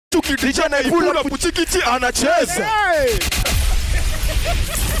tukidija na ibula puchikiti anacheza.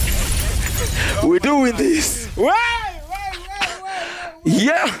 We're doing this.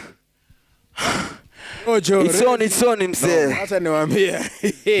 Yeah. Ojo. It's on mzee. Hata niwaambia.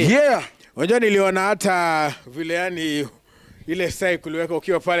 Yeah. Unajua niliona hata vile yani ile cycle weka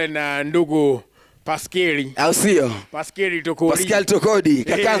ukiwa pale na ndugu Paskeri. Au sio? Paskeri Tokodi. Pascal Tokodi,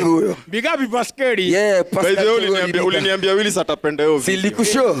 kakangu huyo. Big up Paskeri. Yeah, Pascal Tokodi. Uliniambia Willis atapenda hiyo video.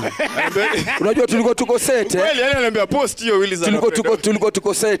 Silikushow. Unajua tulikuwa tuko set. Kweli yani ananiambia post hiyo Willis atapenda. Tulikuwa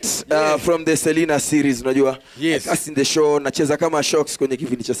tuko set from the Selena series, unajua. Yes. As in the show nacheza kama Shocks kwenye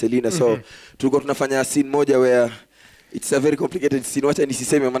kipindi cha Selena, so tulikuwa tunafanya scene moja where it's a very complicated scene. Wacha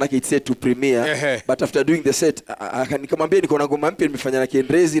nisiseme maana it's set to premiere. But after doing the set, nikamwambia niko na ngoma mpya nimefanya na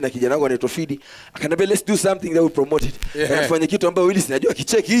Kenrazy na kijana wangu anaitwa Fidi. Akaniambia let's do something that will promote it. Tufanye kitu ambayo Willis najua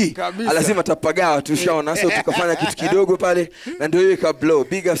kicheki hii. Lazima tapagawa tushaona. So tukafanya kitu kidogo pale na ndio hiyo ka blow.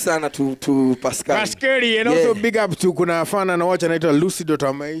 Big up sana to Pascal. Paskeri, and also big up to kuna fan anawacha anaitwa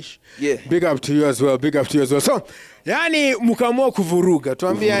Lucy.Amaish. Big up to you as well. Big up to you as well. So, yani mkaamua kuvuruga.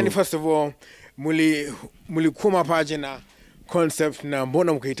 Tuambie yani first of all mulikuma paje na concept na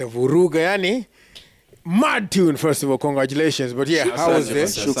mbona mkaita vuruga, yani mad tune. First of all, congratulations. But yeah, how was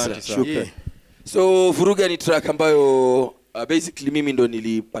this? Shukran. So vuruga ni track ambayo basically mimi ndo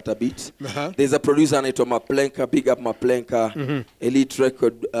nilipata beat. There's a producer anaitwa Maplenka, big up Maplenka. Elite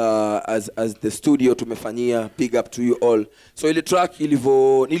record as the studio tumefanyia, big up to you all. So ile track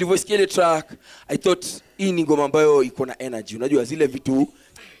nilivosikia ile track, I thought hii ni ngoma ambayo iko na energy. Unajua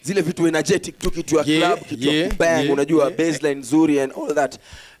zile vitu energetic tu, kitu ya club, kitu ya bang, unajua bassline nzuri and all that.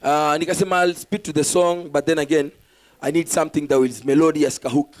 Nikasema I'll speak to the song, but then again I need something that is melodious,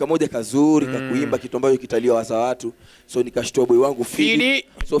 kahook kamoja kazuri, kakuimba kitu ambacho kitaliwa wasa watu. So nikashtua boy wangu Fidi.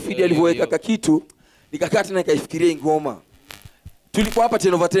 So Fidi alivyoweka kitu nikakata na nikaifikiria ngoma. Tulikuwa hapa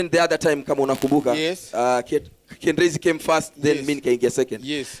 10 over 10 the other time kama unakumbuka. Kenrazy came first, then mimi nikaingia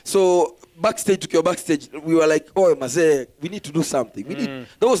second. So tukiwa backstage we were like, oh mazee, we need to do something.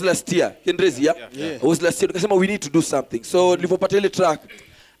 That was last year, Kenrazy, It was last year. Tukasema we need to do something. So nilipopata ile track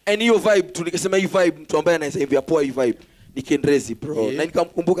and hiyo vibe tulikasema hii vibe mtu ambaye anaweza hivi poa hii vibe ni Kenrazy bro. Na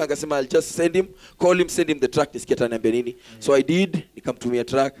nikamkumbuka akasema I'll just send him the track nisikie ataniambia nini. So I did, nikamtumia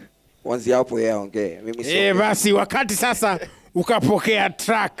track. Kwanza hapo yeye aongee. Mimi basi wakati sasa ukapokea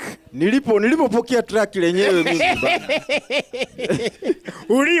track. Nilipopokea track lenyewe mimi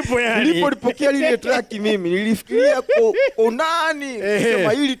bana. Nilipopokea ile track mimi nilifikiria kwa nani?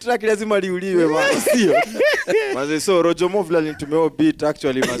 Sema hili track lazima liuliwe bana, sio? Mazee, so Rojo Mo vile alinitumia beat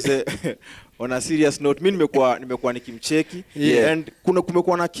actually mazee. On a serious note, mimi nimekuwa nikimcheki and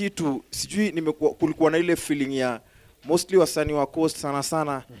kumekuwa na kitu sijui kulikuwa na ile feeling ya mostly wasanii wa coast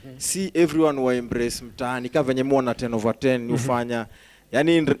sana si everyone wa embrace mtaani kama venye muona 10 over 10 ufanya.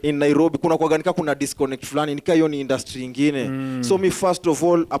 Yani in Nairobi kuna disconnect fulani nika hiyo ni industry nyingine. So me first of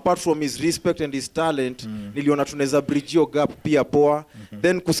all, apart from his respect and his talent, niliona tunaweza bridge your gap pia poa.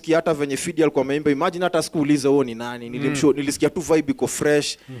 Then kusikia hata venye Fidi alikuwa ameimba, imagine hata sikuuliza huo ni nani. Nilisikia tu vibe iko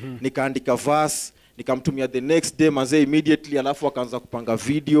fresh, nikaandika verse, nikamtumia the next day mazee immediately, alafu akaanza kupanga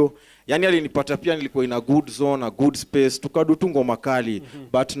video. Yani alinipata pia nilikuwa in a good zone, a good space, tukadu tu ngoma kali.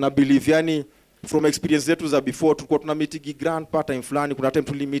 But na believe yani from experience zetu za before tulikuwa tuna meeting grand part time fulani, kuna time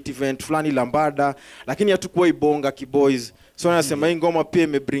tulimit event fulani Lambada, lakini hatakuwa ibonga kiboys. So nasema hii ngoma pia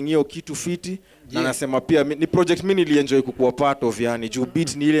imebring hiyo kitu fiti. Na nasema pia ni project mimi nilienjoy kukuwa part of, yani juu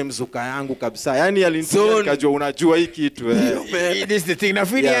beat ni ile mzuka yangu kabisa. Yani alinijua unajua hii kitu It is the thing. Na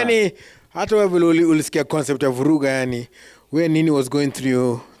Fidi yani hata wewe ulisikia concept ya vuruga, yani where nini was going through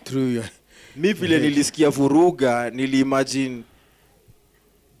your mimi vile nilisikia vuruga niliimagine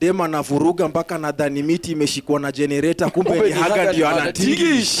dema na vuruga mpaka nadhani miti imeshikwa na generator, kumbe ni haga ndio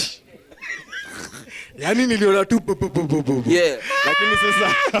anatingish. Yani niliona tu lakini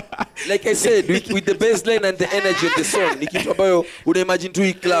sasa like I said with the bassline and the energy of the song ni kitu ambayo una imagine tu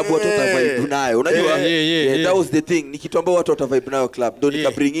hii club watu watavibe nayo, unajua that was the thing, ni kitu ambayo watu watavibe nayo club. Ndio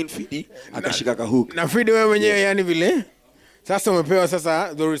nika bring in Fidi akashika kahook. Na Fidi wewe mwenyewe yani vile sasa umepewa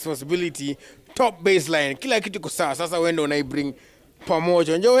sasa the responsibility, top baseline, kila kitu kwa sawa. Sasa wewe ndio unaibring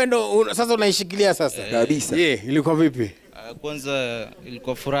pamoja, njoo wewe ndio sasa unaishikilia sasa kabisa. Ilikuwa vipi? Kwanza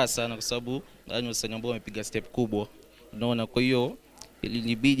ilikuwa furaha sana kwa sababu yani wasanii ambao wamepiga step kubwa, unaona. Kwa hiyo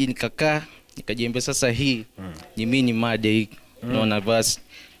ilinibidi nikakaa nikajiambia sasa hii ni mimi ni mada hii, unaona. Verse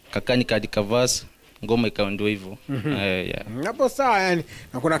kakaa nikaandika verse, ngoma ikawa ndio hivyo. Hapo sawa yani.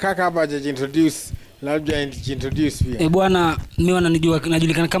 Na kuna kaka hapa introduce, labda introduce pia. Bwana mimi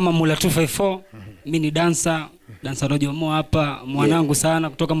najulikana kama Mula 254. Mimi ni dancer Rojo Mo hapa, mwanangu sana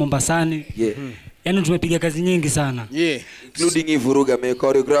kutoka Mombasani. Yaani tumepiga kazi nyingi sana. Yeah. Including Vuruga, me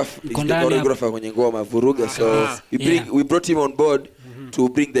choreographer kwenye ngoma Vuruga. So we brought him on board to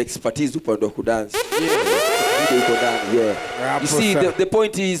bring the expertise upande wa kudance. You see, the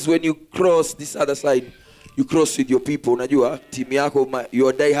point is when you cross this other side, you cross with your people. Unajua team yako,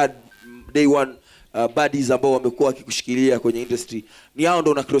 your day one buddies ambao wamekuwa wakikushikilia kwenye industry, ni hao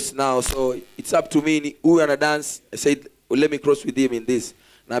ndo una cross now. So it's up to me, huyu ana dance, I said let me cross with him in this,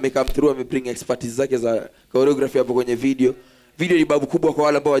 na ame come through, ame bring expertise zake za choreography hapo kwenye video ni babu kubwa kwa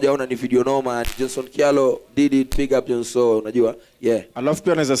wale ambao hawajaona, ni video noma. Johnson Kialo did it, big up Johnson, unajua. Alafu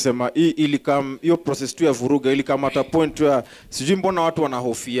pia naweza sema ili kama hiyo process tu ya Vuruga ili kama hata point ya sijui mbona watu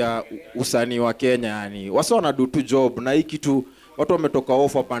wanahofia usanii wa Kenya, yani wasa wana do to job na hii kitu watu wametoka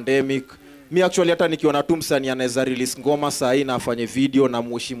off a pandemic. Mi actually hata nikiona tu msanii anaweza release ngoma saa hii na afanye video na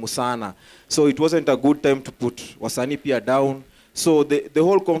mheshimu sana, so it wasn't a good time to put wasanii pia down. So the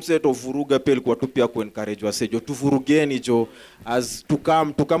whole concept of Vuruga pia ilikuwa tu pia ku-encourage wasejo tuvurugeni jo as to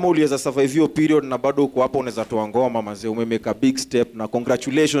kama uliweza survive your period na bado uko hapo unaweza toa ngoma mazee, umemake a big step, na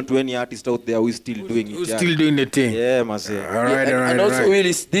congratulations to any artist out there who is still doing it. Still doing the thing. Yeah mazee. And also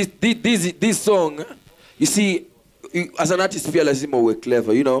Willis, this song, you see, as an artist pia lazima uwe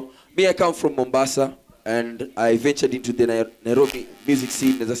clever, you know. Me, I come from Mombasa and I ventured into the Nairobi music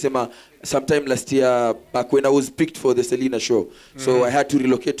scene. As I say, sometime last year, back when I was picked for the Selena show, so I had to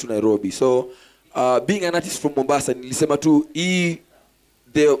relocate to Nairobi. So, being an artist from Mombasa, nilisema tu,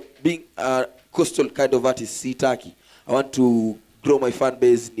 being a coastal kind of artist, sitaki. I want to grow my fan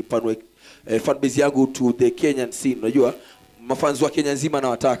base, nipanwe fan base yangu to the Kenyan scene. Unajua, mafans wa Kenya nzima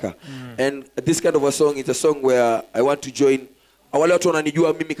nawataka. And this kind of a song is a song where I want to join. Wale watu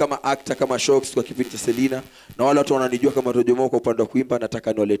wananijua mimi kama actor, kama Shocks kwa kipindi cha Selena, na wale watu wananijua kama Rojo Mo kwa upande wa kuimba,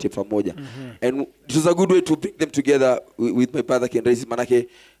 nataka niwalete pamoja. And it was a good way to bring them together with my brother Kenrazy, manake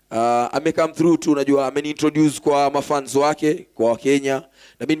ame come through tu, unajua ameniintroduce kwa mafans wake kwa Kenya,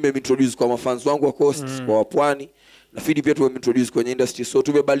 na mimi nimeintroduce kwa mafans wangu wa Coast, kwa Pwani, na Fidi pia tumeintroduce kwenye industry, so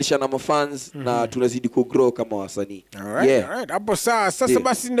tumebadilishana mafans na tunazidi ku grow kama wasanii. Alright. Hapo sasa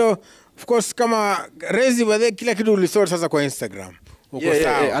basi ndo of course kama Rezi wale kila kitu ulisort sasa kwa Instagram.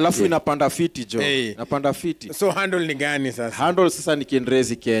 Alafu inapanda fiti jo. Inapanda fiti. So handle ni gani sasa? Handle sasa ni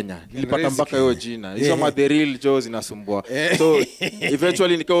Kenrazy Kenya. Nilipata mpaka hiyo jina. Hizo ma the real jo zinasumbua. So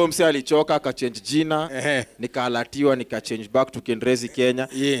eventually nikawa mse alichoka aka change jina, nikalatiwa nika change back to Kenrazy Kenya.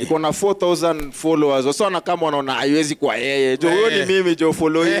 Niko na 4000 followers. So na kama unaona haiwezi kwa yeye. Jo huyo ni mimi jo,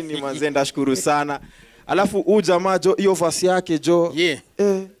 following ni mazenda, shukuru sana. Alafu huyu jamaa jo hiyo verse yake jo.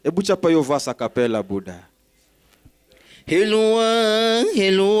 Hebu chapa hiyo verse a cappella buda. Helua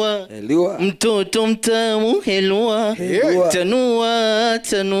mtoto mtamu helua tanua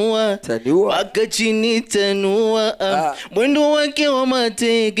waka chini tanua mwendo wake wa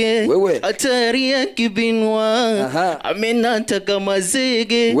matege hatari ya kibinwa amenata kama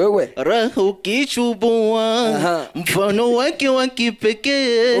zege raha ukichubua mfano wake wa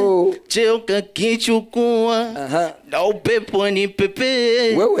kipekee cheo kakichukua na upepo ni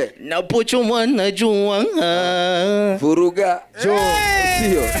pepe na pocho mwana jua Vuruga jo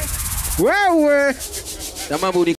sio wewe na mambo ni